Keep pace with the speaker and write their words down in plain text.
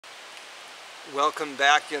Welcome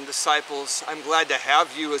back, young disciples. I'm glad to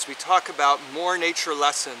have you as we talk about more nature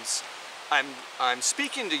lessons. I'm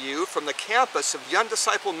speaking to you from the campus of Young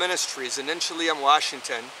Disciple Ministries in Inchelium,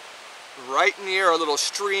 Washington, right near a little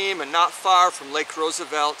stream and not far from Lake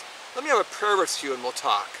Roosevelt. Let me have a prayer with you and we'll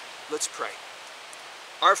talk. Let's pray.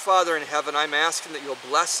 Our Father in heaven, I'm asking that you'll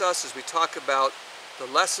bless us as we talk about the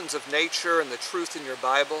lessons of nature and the truth in your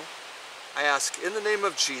Bible. I ask in the name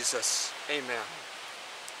of Jesus, amen.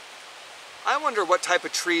 I wonder what type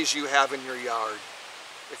of trees you have in your yard.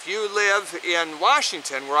 If you live in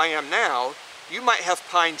Washington, where I am now, you might have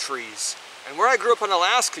pine trees. And where I grew up in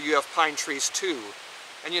Alaska, you have pine trees too.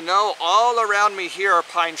 And you know, all around me here are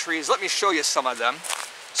pine trees. Let me show you some of them.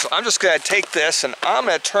 So I'm just going to take this and I'm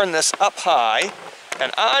going to turn this up high.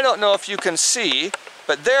 And I don't know if you can see,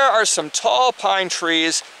 but there are some tall pine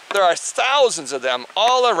trees. There are thousands of them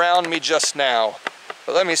all around me just now.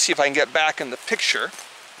 But let me see if I can get back in the picture.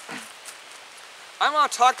 I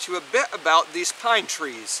want to talk to you a bit about these pine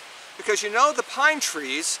trees, because you know the pine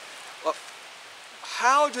trees, well,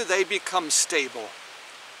 how do they become stable?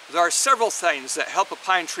 There are several things that help a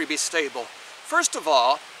pine tree be stable. First of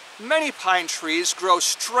all, many pine trees grow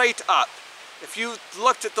straight up. If you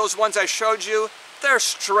looked at those ones I showed you, they're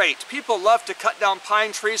straight. People love to cut down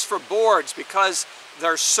pine trees for boards because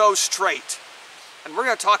they're so straight. And we're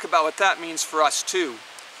going to talk about what that means for us too.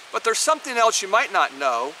 But there's something else you might not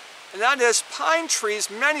know. And that is pine trees,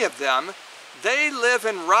 many of them, they live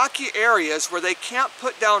in rocky areas where they can't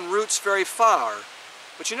put down roots very far.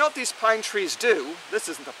 But you know what these pine trees do? This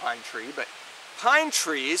isn't a pine tree, but pine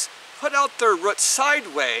trees put out their roots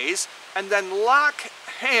sideways and then lock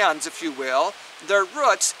hands, if you will. Their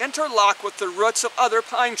roots interlock with the roots of other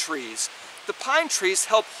pine trees. The pine trees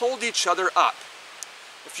help hold each other up.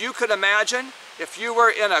 If you could imagine, if you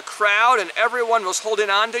were in a crowd and everyone was holding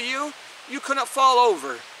on to you, you couldn't fall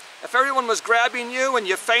over. If everyone was grabbing you and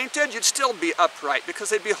you fainted, you'd still be upright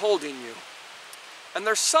because they'd be holding you. And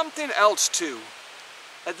there's something else too,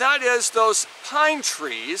 and that is those pine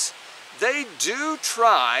trees, they do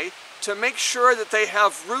try to make sure that they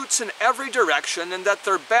have roots in every direction and that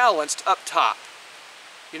they're balanced up top.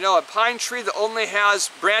 You know, a pine tree that only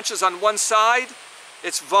has branches on one side,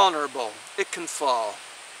 it's vulnerable. It can fall.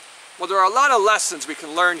 Well, there are a lot of lessons we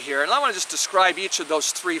can learn here, and I want to just describe each of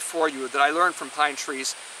those three for you that I learned from pine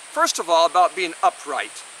trees. First of all, about being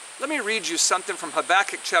upright. Let me read you something from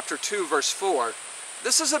Habakkuk chapter 2, verse 4.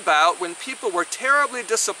 This is about when people were terribly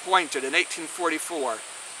disappointed in 1844,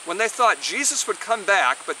 when they thought Jesus would come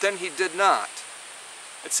back, but then he did not.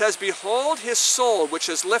 It says, "Behold, his soul which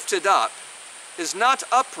is lifted up is not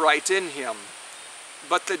upright in him,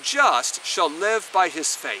 but the just shall live by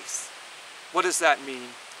his faith." What does that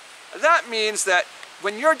mean? That means that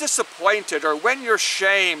when you're disappointed, or when you're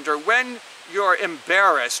shamed, or when you're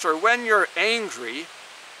embarrassed, or when you're angry,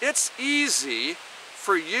 it's easy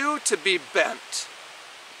for you to be bent.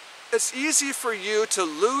 It's easy for you to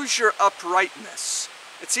lose your uprightness.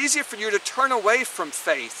 It's easy for you to turn away from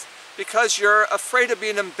faith because you're afraid of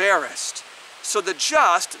being embarrassed. So the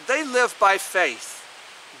just, they live by faith.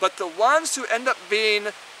 But the ones who end up being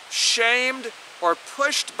shamed or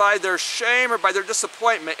pushed by their shame or by their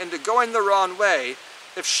disappointment into going the wrong way,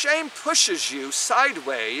 if shame pushes you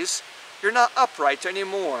sideways, you're not upright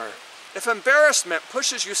anymore. If embarrassment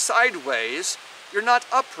pushes you sideways, you're not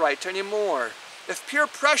upright anymore. If peer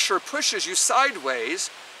pressure pushes you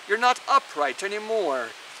sideways, you're not upright anymore.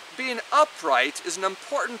 Being upright is an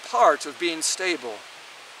important part of being stable.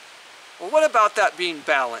 Well, what about that being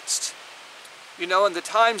balanced? You know, in the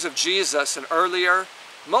times of Jesus and earlier,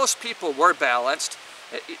 most people were balanced.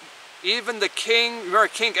 Even the king, remember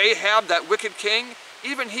King Ahab, that wicked king?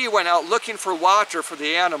 Even he went out looking for water for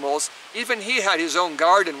the animals. Even he had his own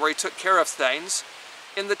garden where he took care of things.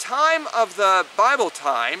 In the time of the Bible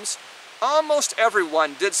times, almost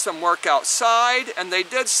everyone did some work outside and they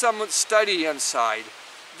did some study inside.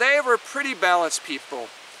 They were pretty balanced people.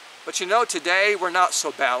 But you know, today we're not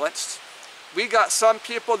so balanced. We got some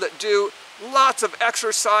people that do lots of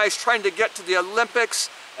exercise trying to get to the Olympics,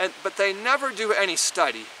 but they never do any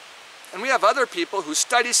study. And we have other people who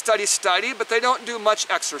study, but they don't do much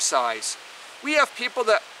exercise. We have people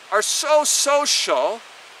that are so social,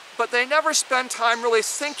 but they never spend time really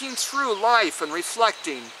thinking through life and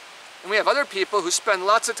reflecting. And we have other people who spend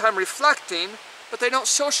lots of time reflecting, but they don't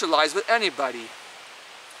socialize with anybody.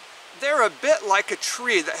 They're a bit like a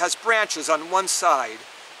tree that has branches on one side.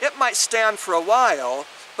 It might stand for a while,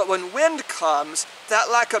 but when wind comes,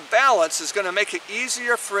 that lack of balance is going to make it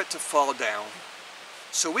easier for it to fall down.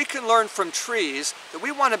 So we can learn from trees that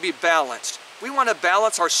we want to be balanced. We want to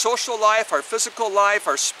balance our social life, our physical life,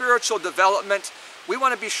 our spiritual development. We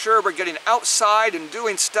want to be sure we're getting outside and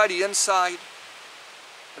doing study inside.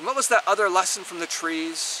 And what was that other lesson from the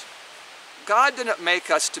trees? God didn't make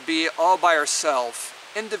us to be all by ourselves,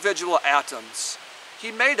 individual atoms. He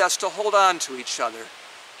made us to hold on to each other.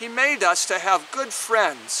 He made us to have good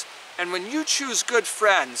friends. And when you choose good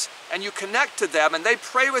friends and you connect to them and they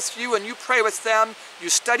pray with you and you pray with them, you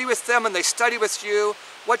study with them and they study with you,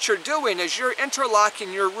 what you're doing is you're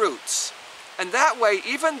interlocking your roots. And that way,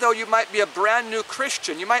 even though you might be a brand new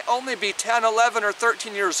Christian, you might only be 10, 11, or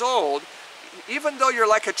 13 years old, even though you're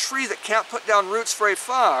like a tree that can't put down roots very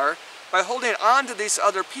far, by holding on to these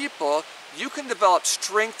other people, you can develop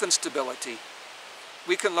strength and stability.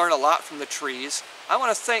 We can learn a lot from the trees. I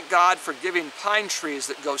want to thank God for giving pine trees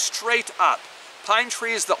that go straight up, pine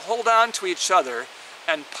trees that hold on to each other,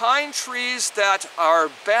 and pine trees that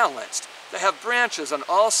are balanced, that have branches on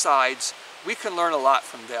all sides. We can learn a lot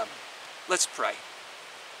from them. Let's pray.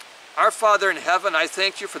 Our Father in heaven, I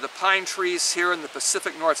thank you for the pine trees here in the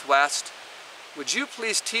Pacific Northwest. Would you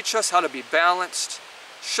please teach us how to be balanced,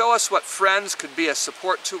 show us what friends could be a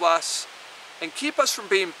support to us, and keep us from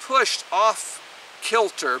being pushed off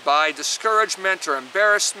kilter by discouragement or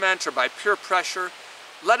embarrassment or by peer pressure.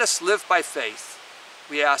 Let us live by faith.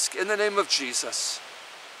 We ask in the name of Jesus.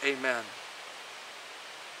 Amen.